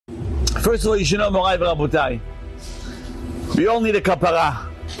First of all, you should know, Morai v'Rabotai, we all need a kapara.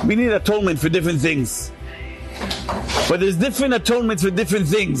 We need atonement for different things. But there's different atonements for different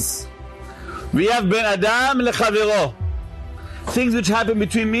things. We have ben adam lechavero, things which happen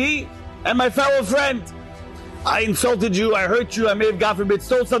between me and my fellow friend. I insulted you, I hurt you, I may have, God forbid,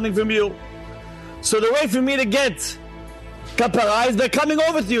 stole something from you. So the way for me to get kapara is by coming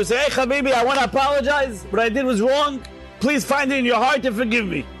over to you. Say, hey Habibi, I want to apologize. What I did was wrong. Please find it in your heart to forgive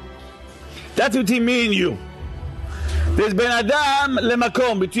me. That's between me and you. There's ben adam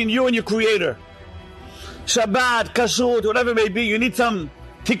lemakom, between you and your creator. Shabbat, kashrut, whatever it may be, you need some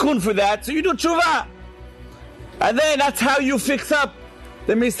tikkun for that, so you do tshuva. And then that's how you fix up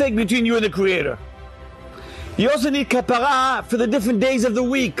the mistake between you and the creator. You also need kapara for the different days of the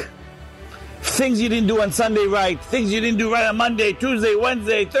week. Things you didn't do on Sunday right, things you didn't do right on Monday, Tuesday,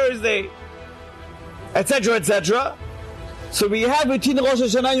 Wednesday, Thursday, etc., etc. So we have between Rosh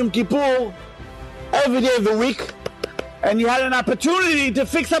Hashanah and Yom Kippur every day of the week, and you had an opportunity to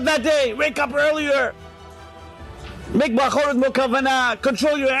fix up that day. Wake up earlier, make brachot with kavanah,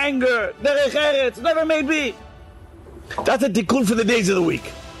 control your anger, derech eretz, whatever it may be. That's a tikkun for the days of the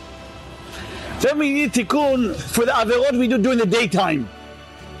week. Then we need tikkun for the averot we do during the daytime.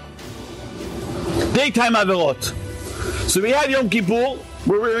 Daytime averot. So we have Yom Kippur,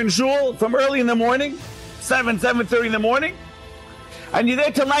 where we're in shul from early in the morning, 7:30 in the morning, and you're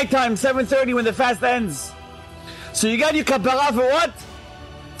there till nighttime, 7:30 when the fast ends. So you got your kapara for what?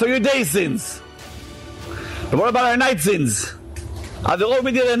 For your day sins. But what about our night sins? Averot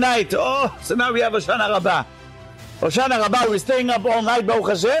we did at night. Oh, so now we have Hoshana Rabbah. Hoshana Rabbah, we're staying up all night, Baruch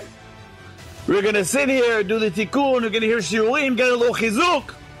Hashem. We're going to sit here, do the tikkun, we're going to hear shiurim, get a little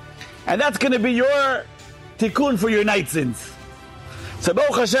chizuk, and that's going to be your tikkun for your night sins. So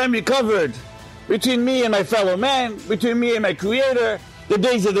Baruch Hashem, you covered between me and my fellow man, between me and my creator, the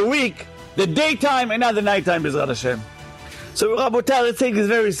days of the week, the daytime, and now the nighttime, B'ezrat Hashem. So Rabotai, let's take this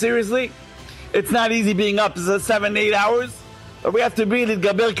very seriously. It's not easy being up 7-8 hours, but we have to be like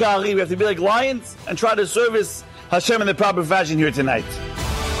Gaber Ka'ari, we have to be like lions and try to service Hashem in the proper fashion here tonight.